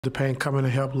The paint coming to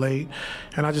help late,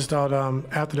 and I just thought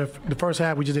after the first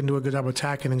half we just didn't do a good job of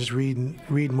attacking and just reading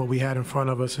what we had in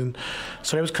front of us, and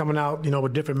so it was coming out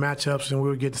with different matchups, and we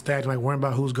were getting stagnant, like worrying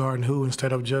about who's guarding who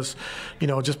instead of just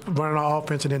just running our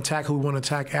offense and then attack who we want to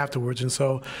attack afterwards. And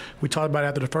so we talked about it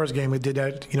after the first game. We did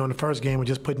that in the first game, we're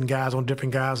just putting guys on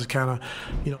different guys to kind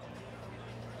of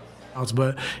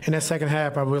But in that second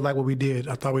half, I really like what we did.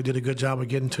 I thought we did a good job of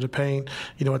getting to the paint,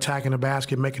 attacking the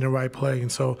basket, making the right play.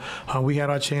 And so we had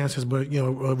our chances, but,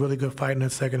 a really good fight in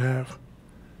that second half.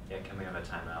 Yeah, coming out of a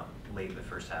timeout late in the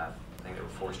first half, I think there were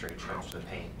 4 straight trips to the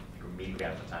paint. You were immediately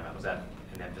out of the timeout. Was that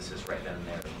an emphasis right then and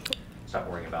there? Stop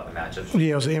worrying about the matchups?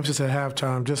 Yeah, it was an emphasis at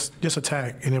halftime, just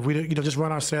attack. And if we just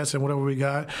run our sets and whatever we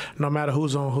got, no matter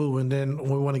who's on who, and then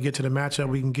when we want to get to the matchup,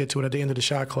 we can get to it at the end of the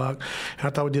shot clock. And I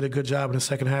thought we did a good job in the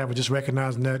second half of just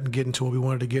recognizing that and getting to what we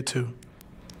wanted to get to.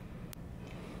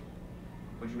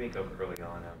 What did you make of early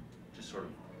on, just sort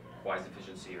of Kawhi's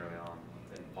efficiency early on,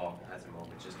 and Paul has a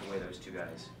moment, just the way those two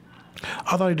guys?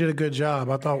 I thought he did a good job.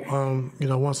 I thought,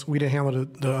 once we didn't handle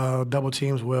the double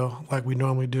teams well, like we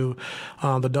normally do,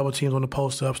 the double teams on the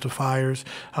post-ups, the fires.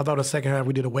 I thought the second half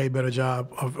we did a way better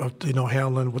job of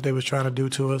handling what they was trying to do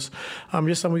to us.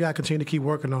 Just something we got to continue to keep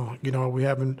working on. We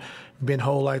haven't been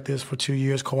whole like this for 2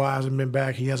 years. Kawhi hasn't been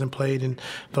back. He hasn't played in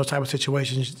those type of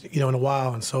situations, in a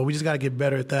while. And so we just got to get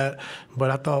better at that. But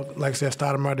I thought, like I said,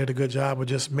 Stoudemire did a good job of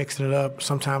just mixing it up,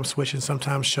 sometimes switching,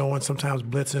 sometimes showing, sometimes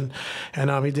blitzing.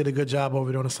 And he did a good job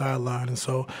over there on the sideline. And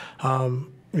so,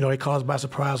 he caught us by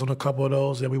surprise on a couple of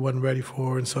those that we wasn't ready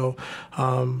for. And so,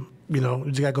 we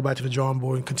just got to go back to the drawing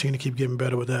board and continue to keep getting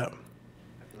better with that.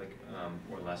 I feel like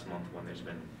over the last month when there's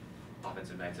been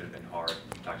offensive nights that have been hard,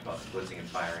 you talked about blitzing and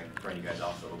firing, running you guys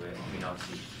off a little bit.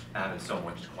 Obviously, having so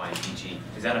much quiet PG.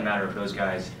 Is that a matter of those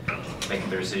guys making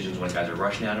their decisions when guys are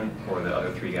rushing at them, or the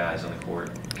other 3 guys on the court?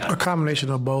 A combination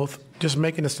of both. Just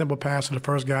making a simple pass to the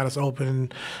first guy that's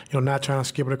open, and not trying to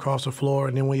skip it across the floor.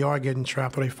 And then when you are getting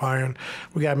trapped or they firing,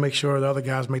 we got to make sure the other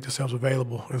guys make themselves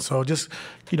available. And so just,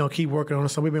 keep working on it.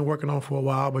 So we've been working on it for a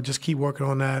while, but just keep working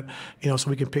on that, so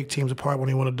we can pick teams apart when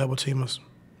they want to double team us.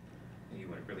 You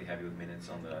went really heavy with minutes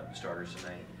on the starters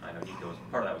tonight. I know Nico's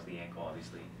part of that was the ankle,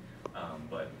 obviously,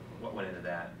 but what went into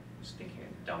that? Just thinking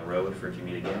down the road for if you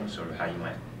meet again, sort of how you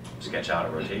might sketch out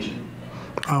a rotation.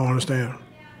 I don't understand.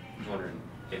 I was wondering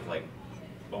if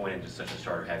what went into such a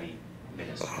starter-heavy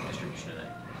minutes distribution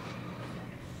tonight.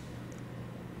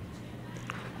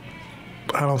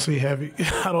 I don't see heavy.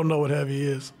 I don't know what heavy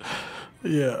is.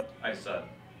 Yeah. I saw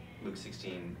Luke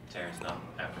 16, Terrence not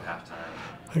after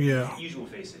halftime. Yeah. Usual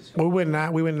faces. We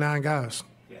went 9 guys.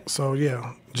 Yeah. So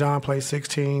yeah, John played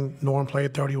 16. Norm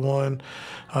played 31.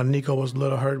 Nico was a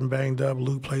little hurt and banged up.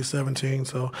 Luke played 17.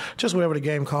 So just whatever the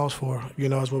game calls for,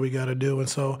 is what we got to do. And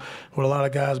so with a lot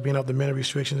of guys being up the minute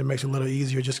restrictions, it makes it a little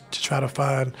easier just to try to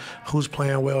find who's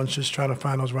playing well and just trying to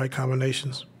find those right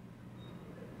combinations.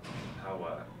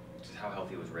 How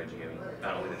healthy was Reggie? I mean,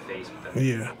 not only the face, but the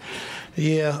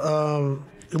Yeah.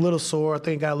 A little sore. I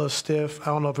think got a little stiff. I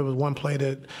don't know if it was one play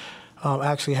that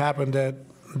actually happened that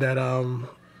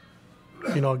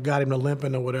got him to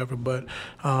limping or whatever, but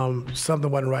something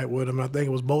wasn't right with him. I think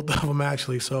it was both of them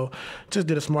actually. So just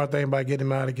did a smart thing by getting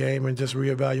him out of the game and just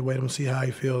reevaluate him and see how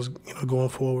he feels, going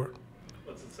forward.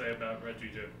 What's it say about Reggie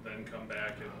to then come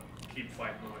back and keep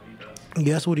fighting what he does?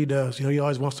 Yeah, that's what he does. He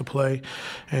always wants to play,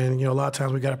 and a lot of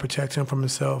times we got to protect him from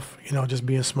himself. Just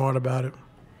being smart about it.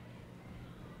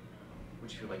 What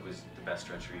do you feel like was the best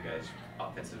stretch for you guys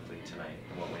offensively tonight,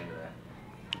 and what went into that?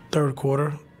 Third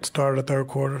quarter. Started the third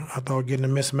quarter. I thought getting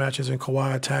the mismatches and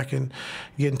Kawhi attacking,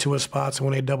 getting to his spots, and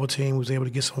when they double team, was able to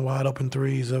get some wide open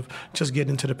threes of just getting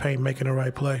into the paint, making the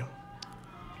right play.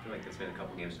 I feel like there's been a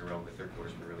couple games in a row where the third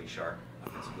quarter's been really sharp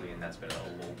offensively, and that's been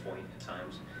a low point at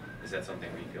times. Is that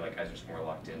something where you feel like guys are just more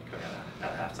locked in coming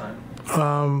out of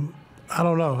halftime? I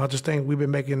don't know. I just think we've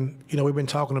been making, we've been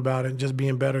talking about it, just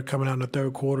being better coming out in the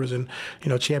third quarters, and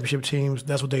championship teams,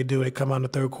 that's what they do. They come out in the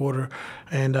third quarter,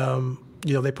 and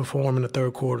they perform in the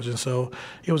third quarters. And so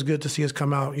it was good to see us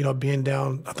come out, being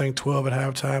down, I think, 12 at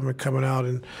halftime and coming out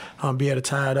and be able to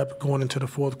tie it up going into the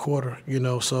fourth quarter,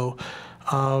 So,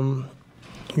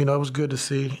 it was good to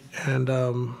see. And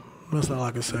that's all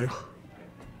I can say.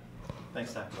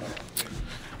 Thanks,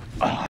 Ty.